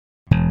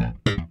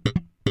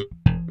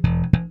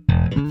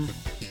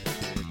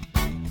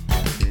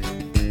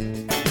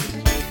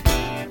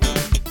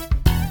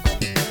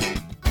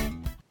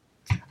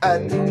I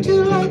need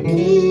you like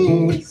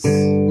this,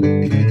 and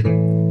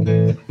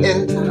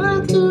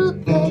time to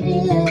play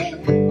it.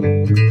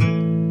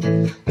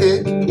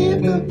 If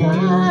the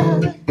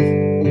light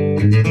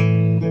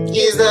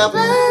is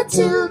about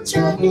to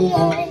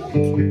drag,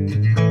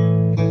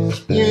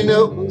 you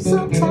know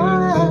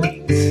sometimes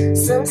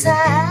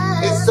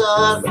it's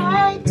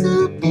alright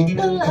to be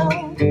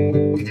alone,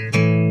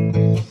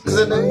 'cause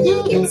I know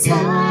you get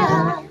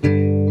tired.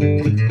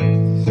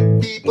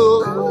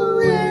 People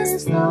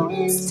always know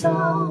it's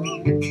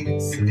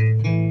tones.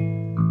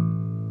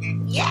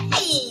 Yay!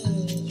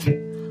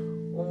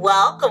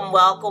 Welcome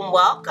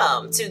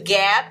to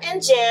Gab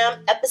and Jam,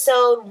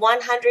 episode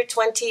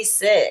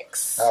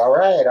 126. All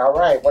right.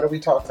 What are we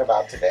talking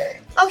about today?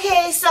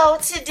 Okay, so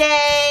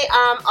today,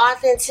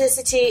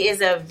 authenticity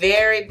is a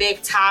very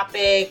big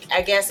topic,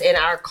 I guess, in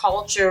our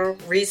culture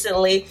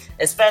recently,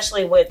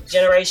 especially with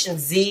Generation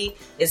Z.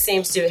 It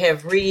seems to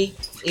have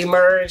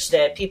re-emerged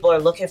that people are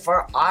looking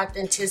for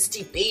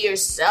authenticity. Be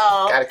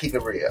yourself. Gotta keep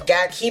it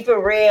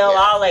real.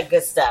 All that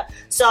good stuff.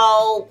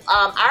 So,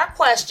 our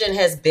question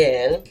has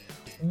been,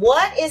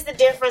 what is the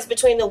difference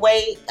between the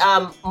way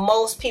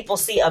most people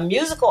see a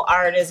musical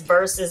artist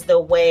versus the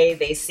way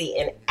they see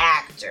an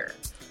actor?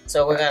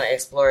 So we're going to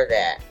explore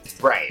that.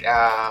 Right.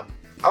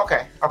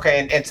 Okay.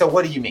 And so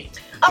what do you mean?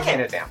 Give me an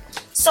example.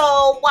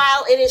 So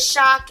while it is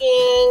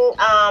shocking,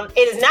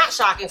 it is not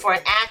shocking for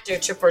an actor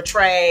to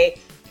portray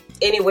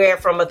anywhere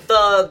from a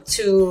thug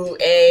to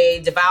a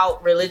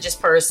devout religious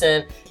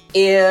person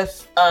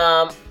if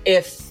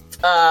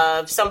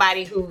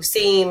somebody who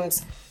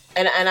seems,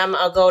 and I'm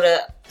going to go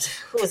to,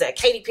 who is that?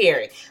 Katy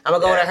Perry. I'm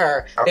going to go to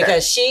her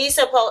because she's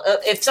supposed,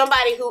 if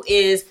somebody who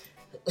is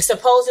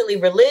supposedly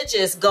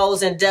religious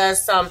goes and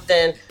does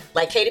something,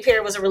 like Katy Perry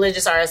was a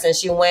religious artist and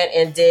she went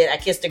and did I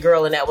Kissed a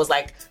Girl, and that was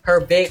like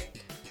her big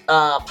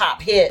pop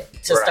hit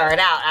to start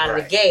out of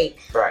the gate.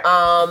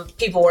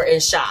 People were in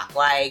shock.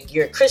 Like,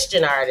 you're a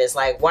Christian artist,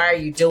 like, why are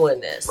you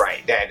doing this?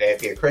 Right. That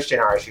if you're a Christian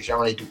artist, you should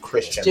only do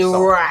Christian songs.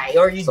 Right.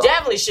 Or you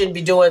definitely shouldn't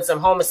be doing some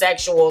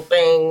homosexual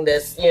thing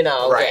that's,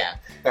 Right.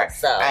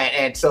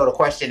 And so the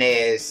question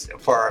is,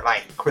 for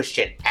like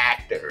Christian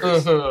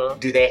actors,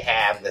 do they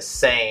have the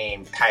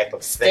same type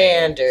of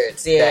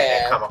standards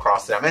that come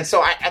across them? And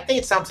so I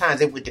think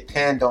sometimes it would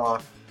depend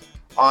on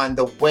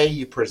the way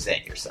you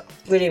present yourself.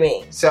 What do you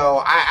mean?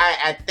 So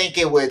I think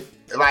it would,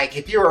 like,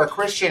 if you were a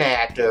Christian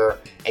actor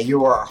and you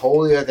were a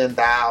holier than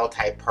thou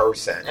type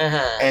person,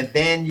 and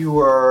then you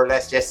were,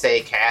 let's just say,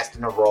 cast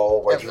in a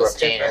role where you were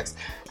playing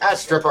a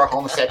stripper,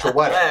 homosexual,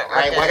 whatever,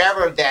 right?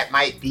 Whatever that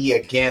might be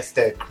against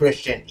the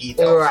Christian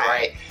ethos,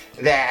 right?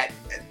 That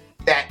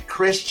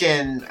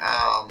Christian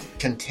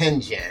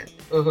contingent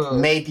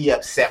may be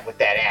upset with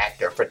that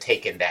actor for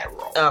taking that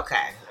role. Okay.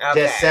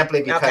 Just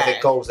simply because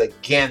it goes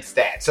against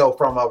that. So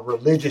from a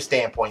religious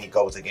standpoint, it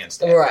goes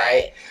against that,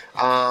 right?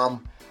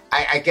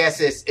 I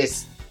guess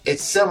it's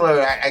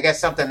similar. I guess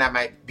something that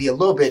might be a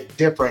little bit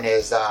different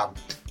is,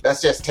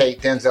 let's just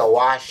take Denzel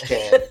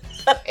Washington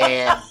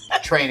and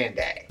Training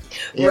Day.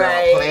 You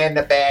know, playing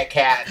the bad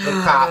cat, the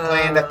cop,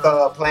 playing the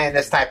thug, playing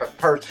this type of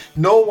person.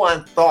 No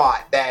one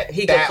thought that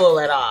he could pull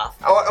it off,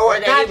 or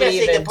not just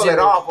he could pull it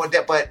off,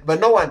 but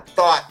no one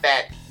thought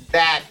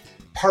that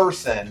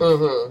person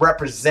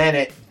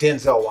represented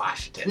Denzel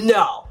Washington.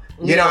 No,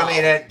 you know what I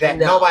mean? That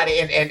nobody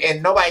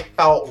and nobody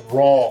felt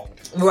wrong.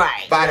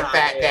 By the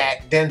fact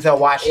that Denzel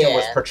Washington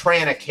was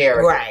portraying a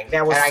character.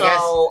 That was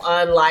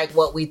unlike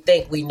what we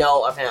think we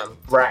know of him.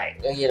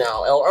 You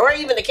know, or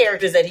even the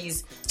characters that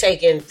he's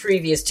taken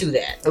previous to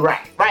that.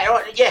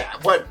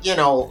 But, you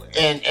know,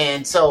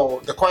 and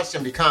so the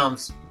question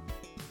becomes,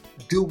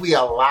 do we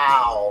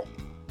allow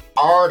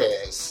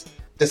artists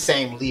the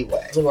same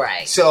leeway?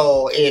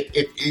 So if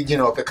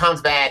it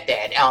comes back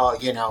that,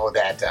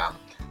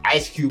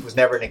 Ice Cube was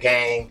never in a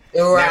gang,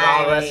 never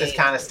all the rest of this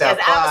kind of stuff.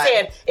 As I was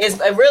saying, it's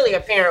really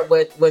apparent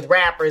with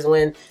rappers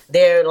when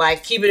they're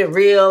like keeping it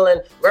real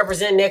and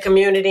representing their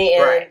community,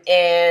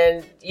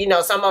 and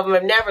some of them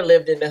have never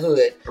lived in the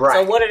hood.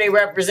 So what are they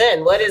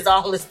representing? What is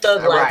all this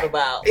thug life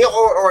about?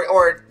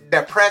 Or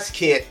the press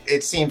kit,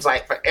 it seems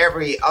like for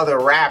every other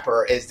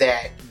rapper, is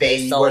that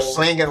they were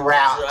slinging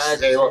routes,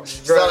 they were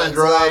selling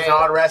drugs and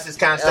all the rest of this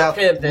kind of stuff.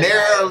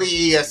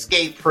 Narrowly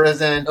escaped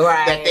prison.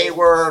 That they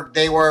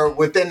were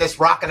within this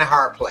rock and a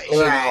hard place. You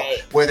know,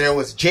 whether it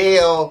was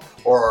jail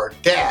or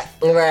death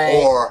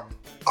or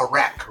a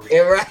rap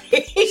career.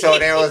 So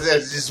there was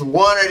just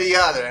one or the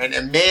other.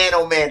 And man,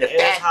 oh man, if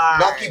that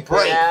lucky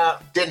break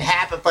didn't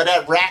happen for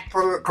that rap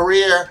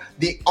career,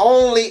 the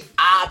only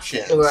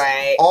option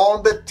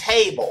on the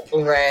table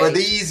for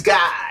these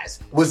guys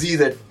was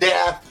either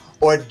death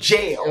or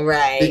jail.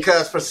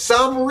 Because for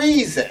some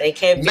reason,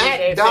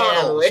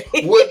 McDonald's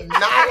would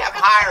not have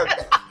hired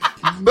them.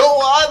 No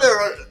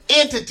other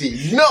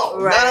entity. No.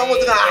 None of them was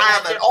going to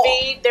hire them at all.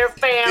 Feed their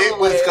family. It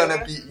was going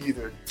to be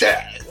either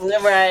death,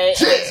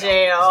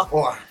 jail,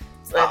 or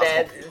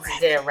that's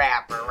their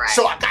rapper,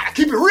 So I got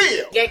keep it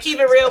real. Yeah, keep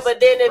it real. But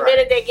then the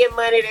minute they get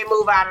money, they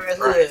move out of the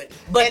hood.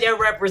 But they're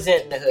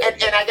representing the hood.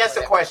 And I guess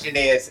the question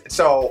is,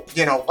 so,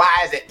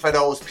 why is it for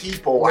those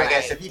people, I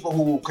guess the people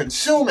who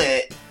consume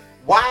it,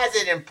 why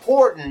is it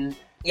important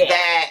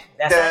that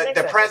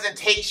the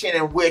presentation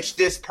in which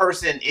this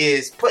person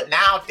is putting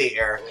out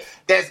there,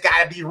 there's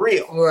got to be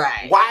real?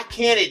 Right. Why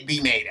can't it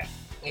be made up?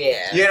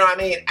 Yeah. You know what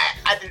I mean?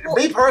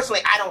 Me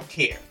personally, I don't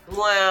care.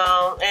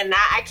 Well, and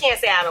I can't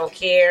say I don't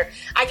care.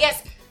 I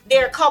guess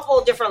there are a couple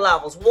of different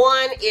levels.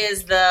 One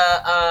is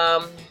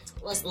the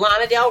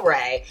Lana Del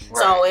Rey. Right.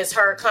 So it's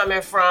her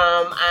coming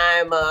from,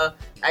 I'm a,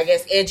 I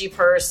guess, edgy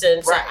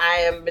person, so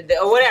I am,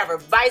 or whatever,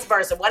 vice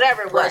versa,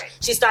 whatever it was.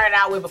 She started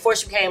out with before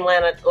she became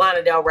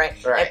Lana Del Rey,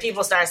 and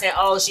people started saying,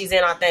 oh, she's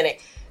inauthentic.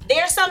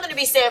 There's something to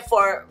be said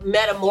for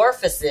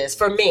metamorphosis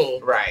for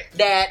me. Right.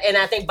 That, and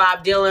I think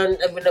Bob Dylan,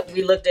 when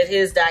we looked at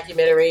his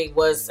documentary,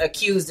 was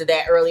accused of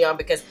that early on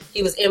because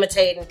he was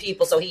imitating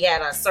people, so he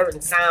had a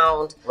certain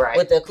sound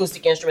with the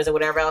acoustic instruments and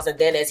whatever else. And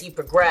then as he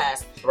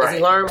progressed, as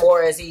he learned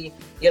more, as he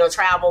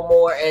traveled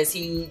more, as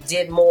he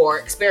did more,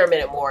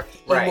 experimented more,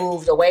 he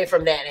moved away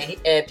from that,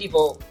 and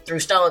people threw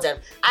stones at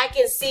him. I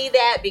can see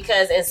that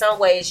because in some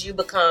ways you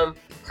become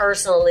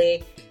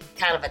personally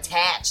kind of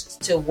attached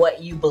to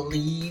what you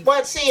believe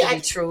to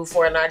be true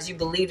for an artist. You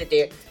believe that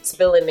they're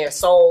spilling their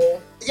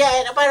soul.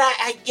 Yeah, but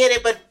I get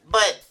it. But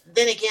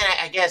then again,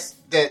 I guess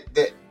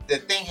the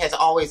thing has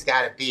always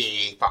got to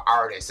be for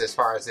artists as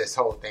far as this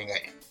whole thing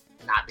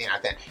not being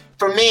authentic.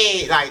 For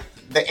me, like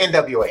the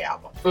NWA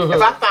album. Mm-hmm.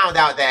 If I found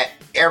out that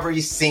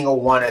every single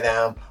one of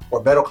them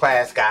were middle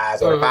class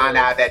guys, or found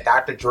out that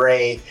Dr.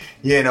 Dre,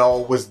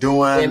 was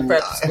doing in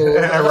prep school,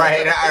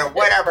 or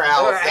whatever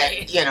else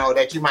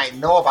that you might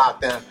know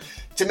about them.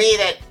 To me,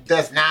 that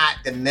does not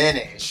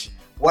diminish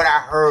what I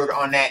heard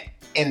on that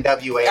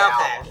NWA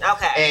album.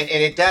 Okay. And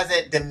it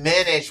doesn't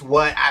diminish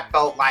what I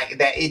felt like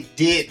that it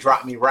did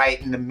drop me right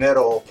in the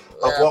middle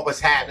of what was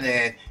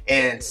happening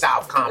in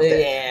South Compton.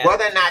 Yeah.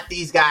 Whether or not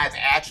these guys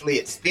actually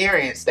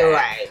experienced that.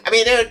 Right. I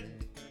mean,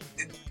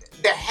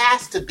 there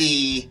has to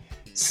be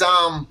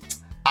some,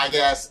 I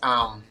guess,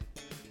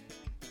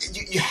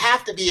 you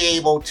have to be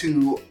able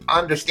to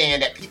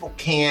understand that people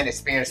can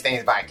experience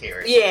things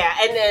vicariously. Yeah,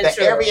 and then that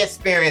every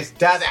experience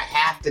doesn't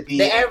have to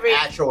be an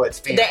actual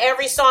experience. That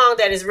every song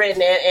that is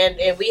written,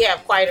 and we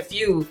have quite a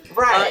few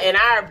in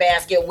our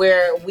basket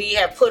where we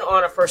have put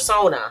on a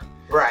persona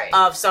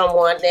of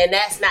someone, and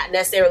that's not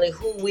necessarily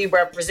who we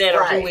represent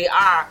or who we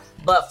are.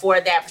 But for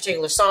that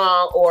particular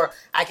song, or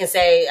I can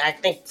say, I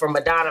think for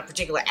Madonna,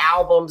 particular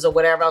albums or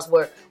whatever else,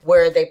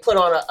 where they put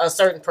on a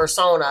certain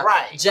persona,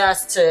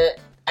 just to,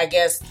 I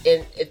guess,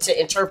 to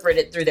interpret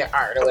it through their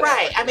art or whatever.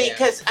 Right. I mean,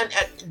 because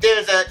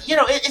there's a,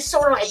 it's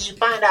sort of like you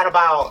find out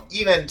about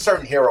even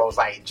certain heroes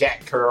like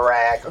Jack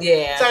Kerouac.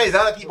 Yeah. Some of these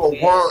other people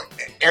weren't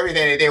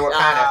everything that they were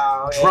kind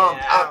of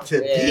drummed up to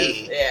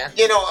be. Yeah.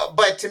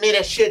 But to me,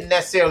 that shouldn't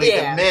necessarily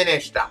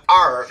diminish the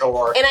art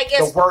or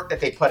the work that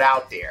they put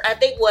out there. I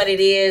think what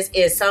it is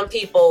some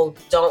people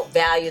don't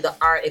value the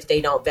art if they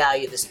don't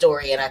value the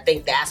story. And I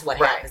think that's what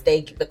happens.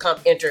 They become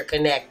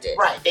interconnected.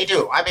 Right. They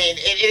do. I mean,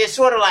 it is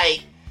sort of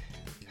like,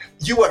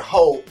 you would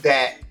hope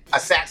that a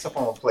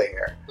saxophone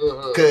player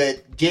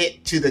could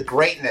get to the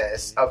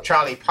greatness of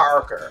Charlie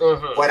Parker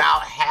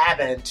without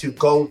having to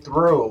go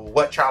through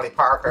what Charlie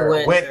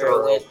Parker went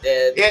through.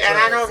 And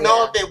I don't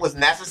know if it was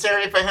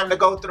necessary for him to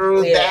go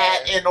through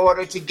that in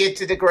order to get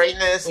to the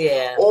greatness.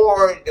 Yeah.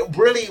 Or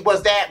really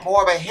was that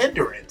more of a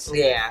hindrance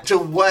to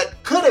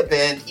what could have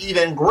been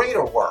even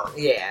greater work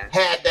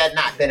had that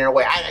not been in a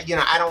way. I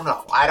don't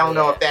know. I don't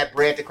know if that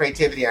bred the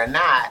creativity or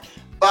not.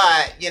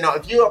 But,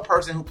 if you're a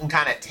person who can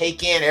kind of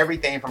take in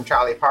everything from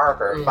Charlie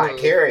Parker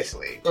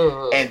vicariously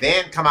and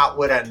then come out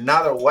with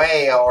another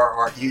way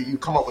or you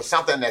come up with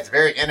something that's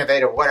very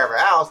innovative or whatever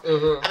else,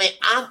 I mean,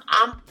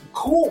 I'm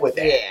cool with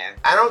that. Yeah.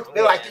 I don't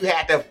feel like you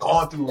had to have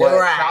gone through what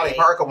Charlie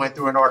Parker went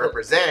through in order to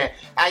present it.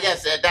 I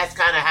guess that's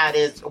kind of how it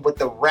is with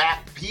the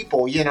rap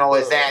people,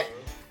 is that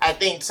I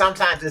think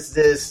sometimes it's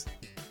this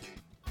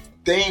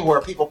thing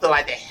where people feel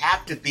like they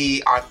have to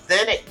be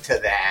authentic to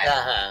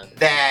that,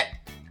 that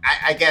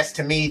I guess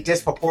to me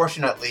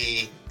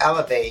disproportionately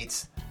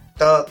elevates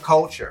the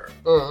culture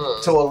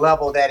to a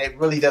level that it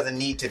really doesn't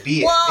need to be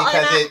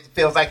because it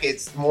feels like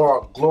it's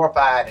more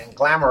glorified and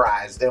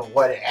glamorized than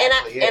what it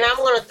actually is. And I'm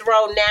going to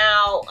throw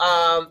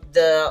now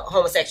the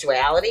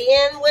homosexuality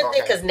in with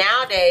it because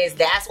nowadays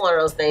that's one of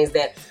those things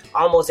that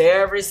almost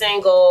every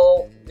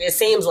single, it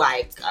seems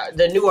like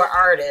the newer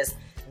artists,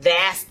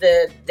 that's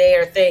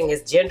their thing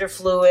is gender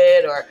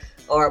fluid or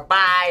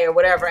bi or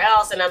whatever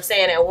else. And I'm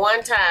saying at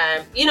one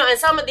time, and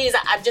some of these,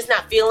 I'm just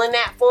not feeling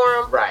that for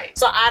them. Right.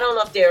 So I don't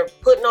know if they're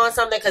putting on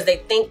something because they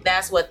think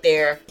that's what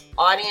their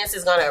audience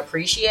is going to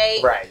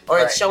appreciate. Right. Or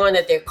it's showing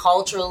that they're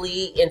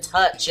culturally in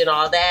touch and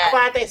all that.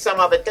 But I think some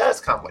of it does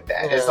come with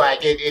that. It's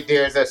like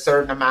there's a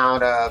certain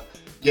amount of,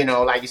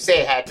 like you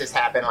say, had this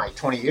happened like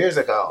 20 years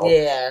ago,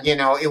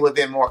 it would have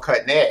been more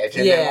cutting edge.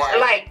 And then more,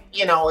 like,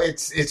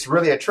 it's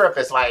really a trip.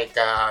 It's like,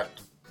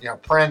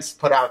 Prince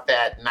put out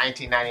that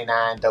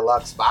 1999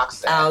 deluxe box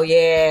set. Oh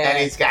yeah. And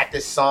he's got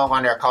this song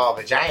on there called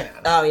Vagina.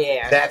 Oh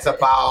yeah. That's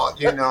about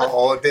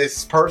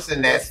this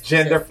person that's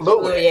gender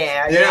fluid.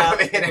 Yeah. You know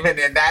what I mean?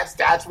 And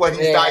that's what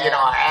he's talking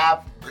about.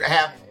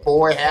 Half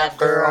boy, half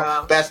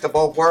girl, best of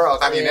both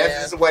worlds. I mean,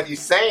 this is what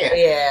he's saying.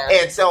 Yeah.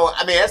 And so,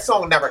 I mean, that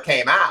song never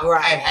came out.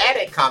 Right. And had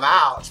it come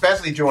out,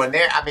 especially during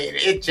there, I mean,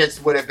 it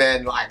just would have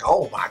been like,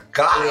 oh my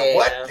God,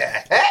 what the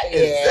heck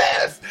is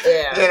this?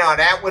 Yeah.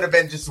 That would have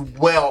been just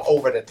well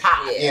over the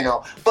top,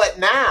 But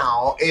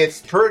now it's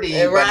pretty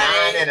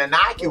benign and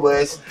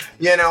innocuous,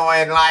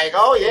 and like,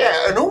 oh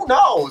yeah, and who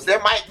knows?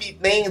 There might be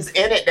things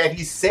in it that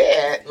he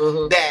said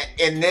that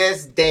in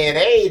this day and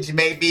age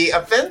may be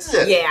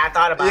offensive. Yeah, I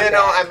thought about that.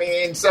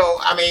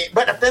 I mean,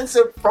 but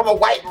offensive from a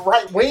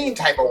right wing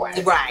type of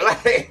way. Right.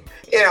 Like,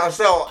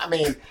 so, I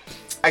mean,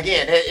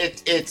 again,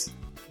 it's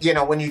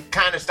when you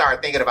kind of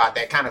start thinking about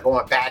that, kind of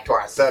going back to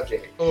our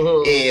subject,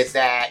 is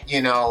that,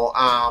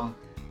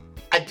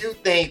 I do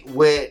think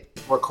with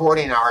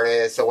recording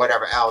artists or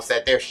whatever else,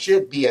 that there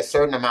should be a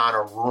certain amount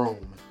of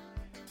room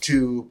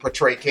to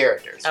portray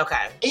characters.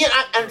 Okay.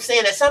 I'm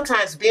saying that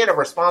sometimes being a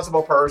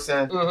responsible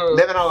person,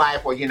 living a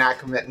life where you're not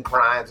committing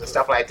crimes and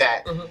stuff like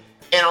that,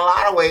 in a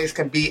lot of ways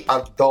can be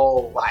a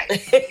dull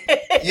life.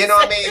 You know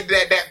what I mean?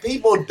 That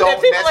people don't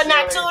that people are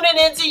not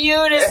tuning into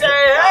you to say,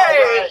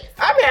 hey,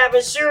 I'm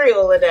having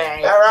cereal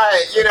today. All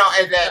right.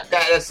 And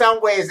that in some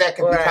ways that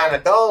can be kind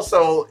of dull.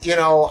 So,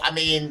 I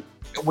mean,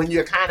 when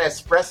you're kind of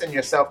expressing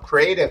yourself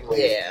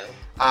creatively,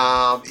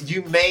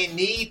 you may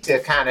need to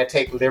kind of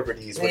take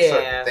liberties with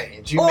certain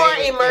things. Or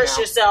immerse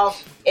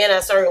yourself in a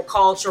certain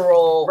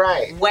cultural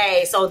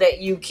way so that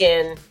you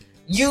can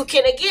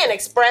again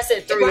express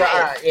it through your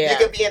art. Yeah. You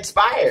can be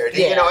inspired.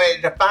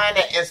 And to find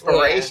that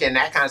inspiration,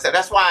 that kind of stuff.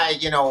 That's why,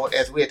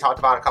 as we had talked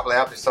about a couple of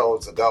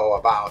episodes ago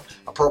about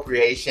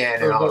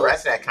appropriation and all the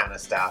rest of that kind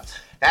of stuff.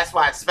 That's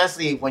why,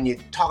 especially when you're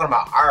talking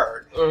about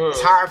art,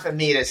 it's hard for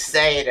me to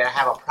say that I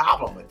have a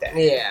problem with that.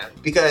 Yeah.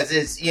 Because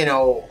it's,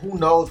 who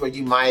knows where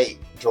you might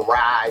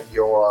derive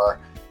your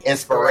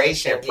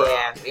inspiration from.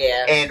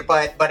 Yeah. And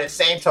but at the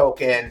same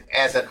token,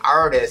 as an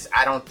artist,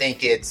 I don't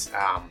think it's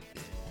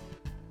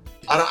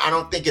I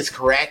don't think it's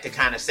correct to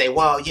kind of say,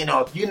 well,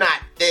 if you're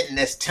not fitting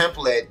this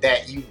template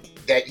that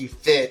you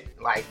fit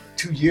like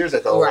 2 years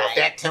ago, or if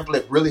that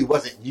template really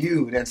wasn't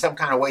you, then some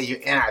kind of way you're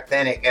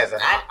inauthentic as an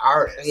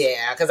artist.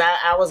 Yeah, because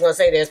I was going to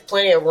say there's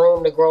plenty of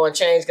room to grow and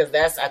change, because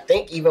that's, I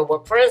think, even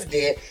what Prince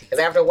did, because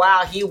after a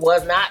while he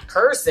was not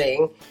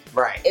cursing.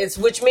 Right.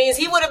 Which means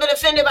he would have been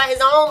offended by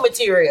his own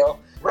material.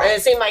 Right. And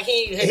it seemed like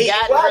he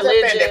had gotten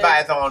religion. Offended by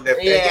his own.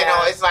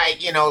 It's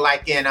like,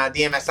 like in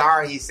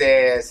DMSR, he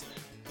says,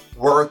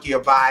 work your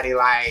body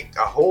like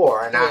a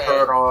whore. And I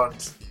heard on,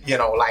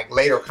 like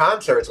later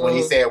concerts when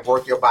he said,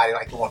 work your body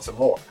like you want some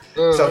more.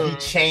 So he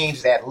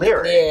changed that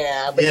lyric.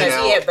 Yeah,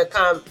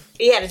 because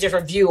he had a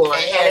different view on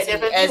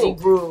it as he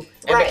grew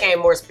and became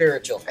more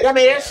spiritual. I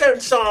mean, there's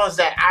certain songs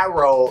that I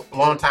wrote a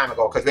long time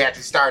ago, because we had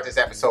to start this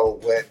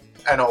episode with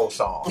an old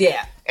song.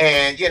 Yeah.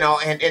 And,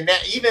 and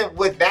that, even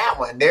with that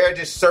one, there are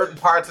just certain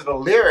parts of the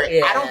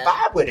lyric I don't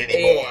vibe with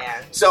anymore.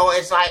 Yeah. So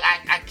it's like,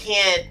 I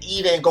can't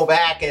even go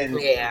back and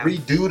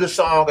redo the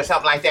song or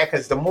something like that,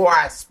 because the more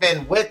I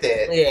spend with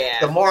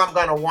it, the more I'm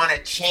going to want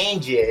to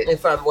change it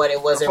from what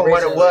it was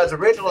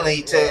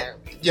originally to,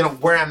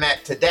 where I'm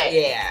at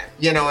today.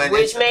 Yeah. And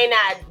which may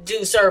not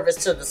do service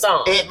to the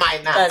song. It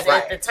might not.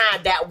 Because at the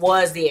time, that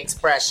was the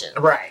expression.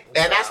 Right.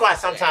 And that's why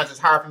sometimes it's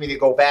hard for me to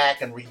go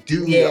back and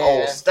redo the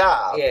old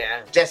stuff.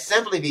 Yeah. Just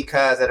simply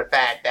because of the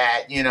fact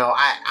that,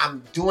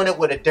 I'm doing it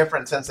with a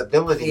different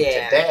sensibility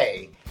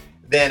today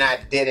than I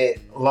did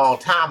it a long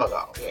time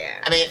ago.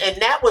 Yeah. I mean,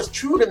 and that was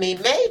true to me,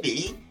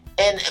 maybe.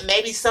 And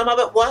maybe some of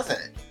it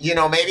wasn't.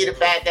 Maybe the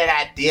fact that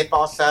I did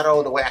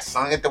falsetto the way I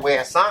sung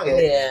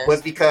it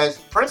was because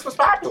Prince was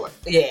popular.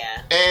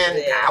 Yeah.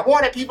 And I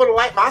wanted people to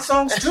like my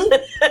songs too.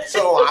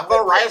 So I'm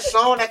going to write a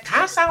song that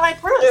kind of sounds like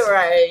Prince.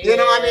 Right. You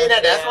know what I mean?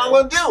 That's what I'm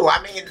going to do.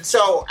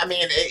 I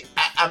mean,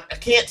 I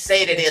can't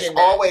say that it's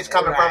always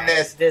coming from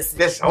this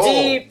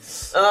deep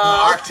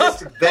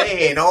artistic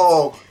vein.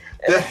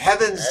 The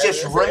heavens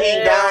just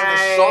rain down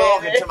the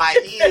song into my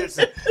ears,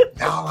 and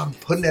now I'm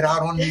putting it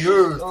out on the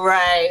earth.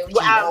 Right.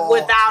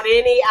 Without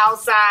any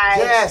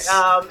outside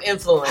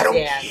influence. I don't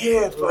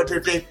care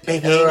if they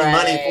pay me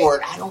money for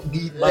it. I don't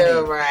need money.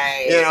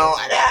 Right.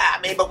 I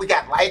mean, but we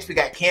got lights, we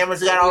got cameras,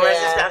 we got all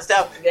that kind of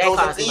stuff. Those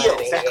are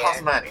deals. That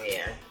costs money.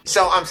 Yeah.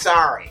 So I'm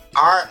sorry.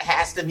 Art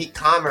has to meet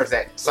commerce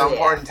at some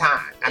point in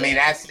time. I mean,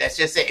 that's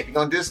just it. If you're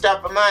going to do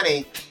stuff for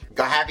money, you're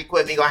going to have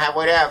equipment, you're going to have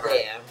whatever.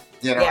 Yeah.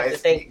 You have to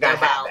think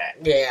about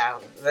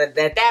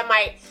that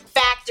might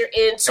factor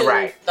into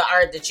the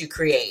art that you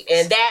create,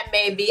 and that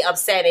may be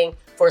upsetting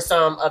for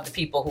some of the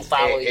people who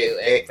follow you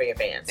and for your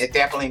fans. It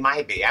definitely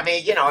might be. I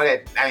mean,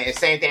 the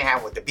same thing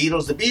happened with the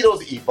Beatles. The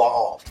Beatles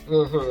evolved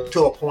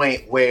to a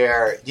point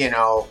where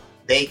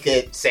they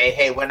could say,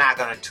 "Hey, we're not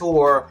going to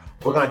tour.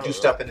 We're going to do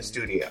stuff in the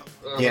studio."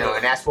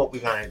 And that's what we're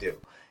going to do.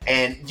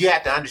 And you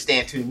have to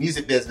understand too,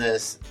 music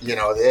business.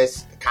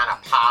 This kind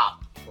of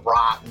pop,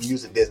 rock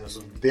music business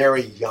was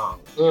very young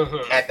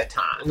at the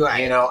time.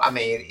 Right. You know, I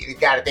mean, you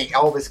got to think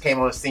Elvis came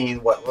on the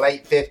scene,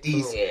 late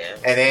 50s? Yeah.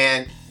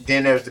 And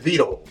then there's the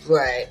Beatles.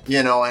 Right.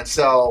 You know, and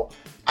so,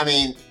 I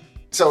mean,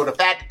 so the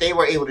fact that they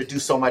were able to do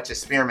so much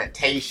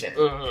experimentation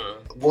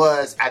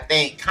was, I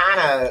think, kind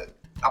of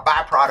a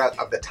byproduct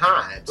of the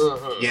times,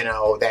 you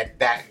know, that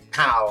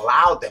kind of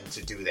allowed them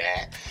to do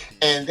that.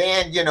 And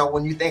then, you know,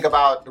 when you think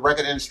about the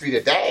record industry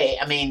today,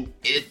 I mean,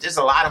 there's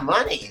a lot of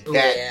money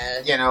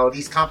that, you know,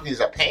 these companies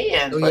are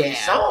paying for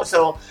these songs.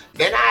 So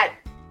they're not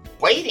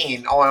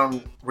waiting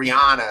on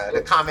Rihanna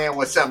to come in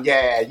with some,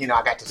 you know,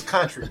 I got this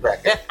country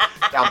record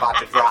that I'm about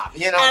to drop.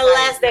 You know,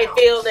 unless they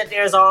feel that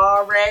there's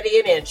already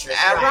an interest.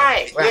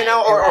 Right. You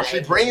know, or she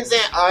brings in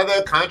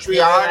other country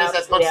artists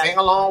that's going to sing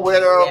along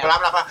with her, blah,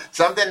 blah, blah.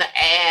 Something to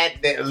add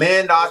that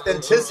lend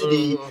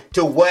authenticity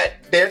to what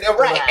they're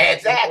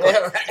exactly.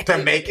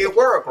 To make it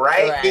work,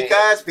 right?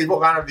 Because people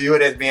are going to view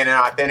it as being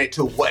authentic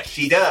to what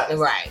she does.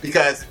 Right.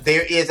 Because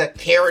there is a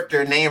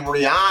character named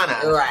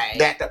Rihanna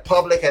that the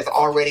public has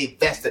already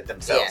vested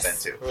themselves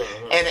into.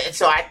 And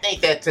so I think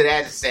that to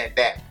that extent,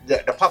 that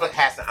the public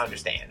has to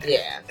understand that.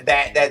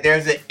 That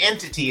there's an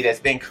entity that's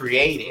been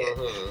created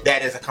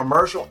that is a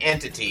commercial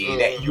entity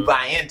that you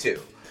buy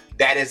into.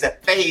 That is a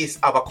face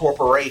of a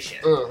corporation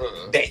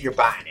that you're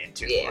buying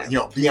into. You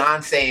know,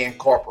 Beyonce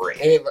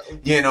Incorporated.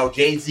 You know,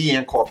 Jay-Z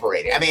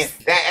Incorporated. I mean,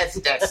 that's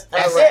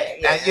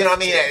it. You know what I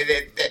mean?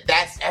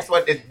 That's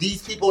what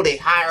these people, they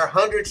hire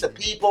hundreds of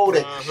people.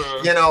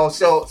 You know,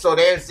 so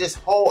there's this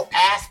whole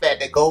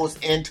aspect that goes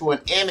into an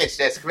image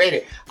that's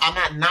created. I'm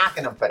not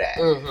knocking them for that.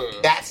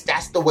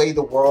 That's the way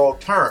the world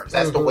turns.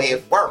 That's the way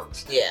it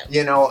works.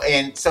 You know,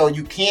 and so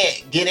you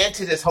can't get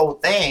into this whole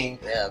thing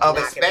of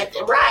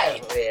expecting,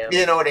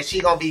 you know, that she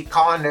gonna be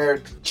calling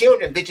her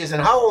children bitches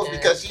and hoes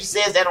because she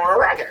says that on a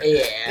record. You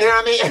know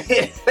what I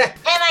mean? And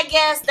I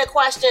guess the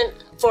question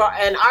for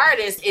an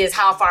artist is,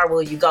 how far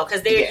will you go?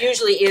 Because there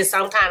usually is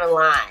some kind of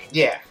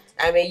line.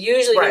 I mean,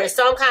 usually there's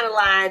some kind of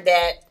line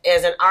that,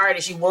 as an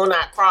artist, you will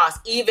not cross,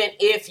 even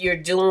if you're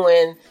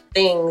doing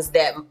things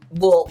that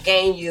will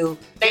gain you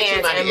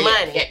fans and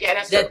money.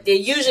 That's true.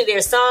 Usually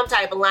there's some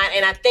type of line,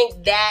 and I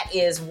think that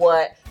is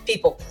what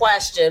people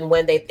question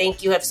when they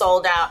think you have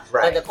sold out.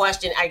 But the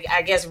question,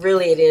 I guess,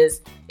 really it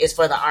is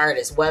for the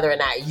artist, whether or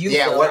not you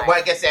feel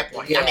what gets that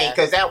point. I mean,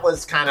 because that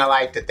was kind of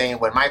like the thing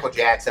when Michael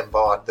Jackson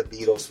bought the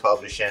Beatles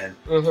publishing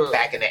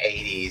back in the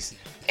 80s.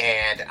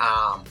 And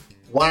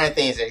one of the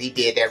things that he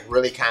did that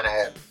really kind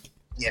of,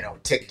 you know,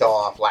 ticked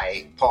off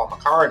like Paul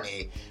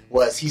McCartney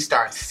was he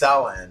started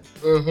selling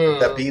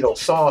the Beatles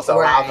songs to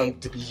allow them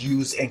to be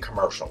used in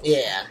commercials.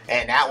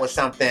 And that was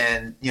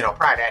something, you know,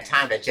 prior to that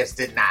time that just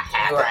did not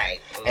happen.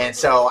 And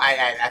so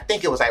I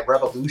think it was like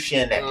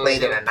Revolution that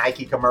played in a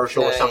Nike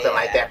commercial or something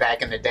like that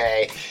back in the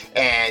day.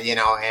 And, you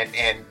know,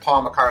 and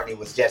Paul McCartney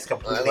was just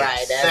completely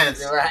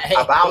incensed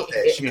about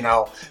this, you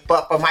know.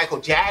 But for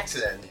Michael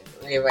Jackson,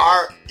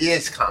 art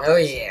is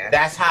comedy.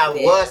 That's how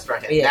it was for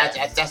him.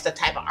 That's the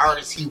type of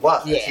artist he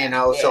was, you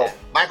know. So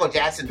Michael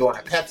Jackson doing a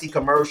Pepsi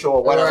commercial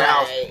or whatever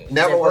else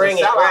never was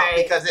a sellout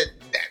because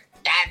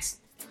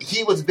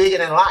he was bigger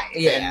than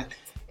life.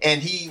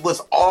 And he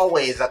was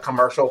always a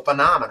commercial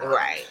phenomenon.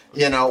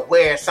 You know,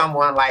 where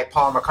someone like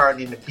Paul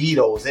McCartney and the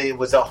Beatles, it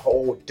was a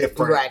whole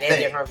different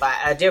thing.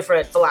 A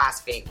different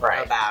philosophy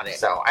about it.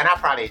 So, and I've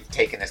probably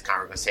taken this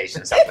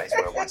conversation someplace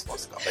where it wasn't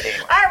supposed to go. But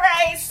anyway. All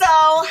right, so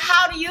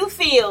how do you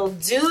feel?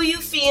 Do you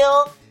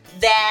feel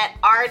that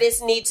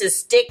artists need to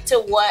stick to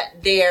what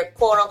their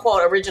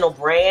quote-unquote original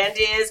brand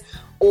is?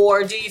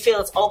 Or do you feel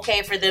it's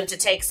okay for them to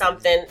take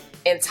something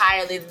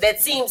that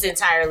seems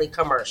entirely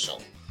commercial?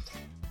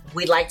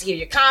 We'd like to hear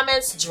your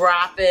comments.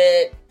 Drop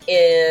it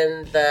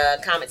in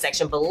the comment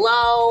section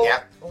below.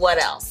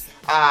 What else?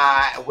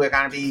 We're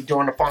going to be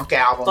doing the Funk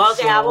album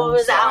soon. Album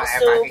is out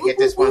soon. If I can get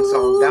this one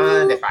song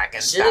done, if I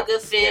can Sugar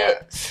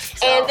Fit.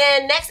 And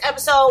then next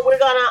episode, we're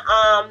going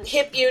to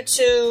hip you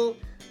to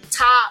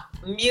top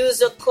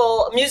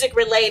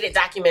music-related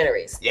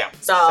documentaries.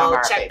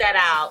 So check that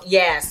out.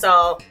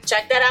 So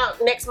check that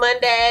out next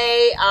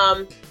Monday.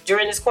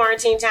 During this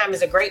quarantine time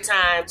is a great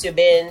time to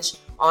binge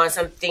on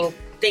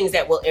things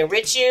that will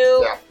enrich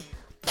you.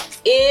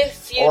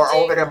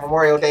 Over the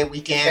Memorial Day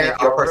weekend,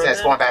 if you're a person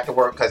that's going back to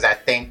work, because I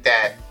think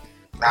that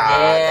the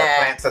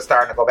plants are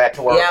starting to go back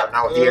to work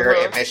now here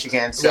in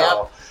Michigan.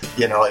 So,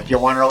 you know, if you're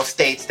one of those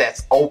states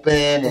that's open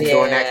and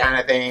doing that kind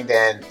of thing,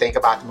 then think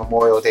about the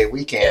Memorial Day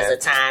weekend.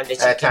 It's a time that you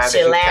can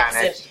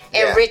chillax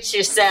and enrich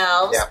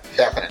yourselves.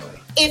 Definitely.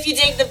 If you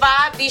dig the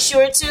vibe, be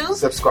sure to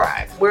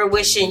subscribe. We're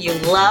wishing you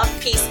love,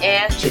 peace,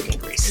 and chicken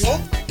grease.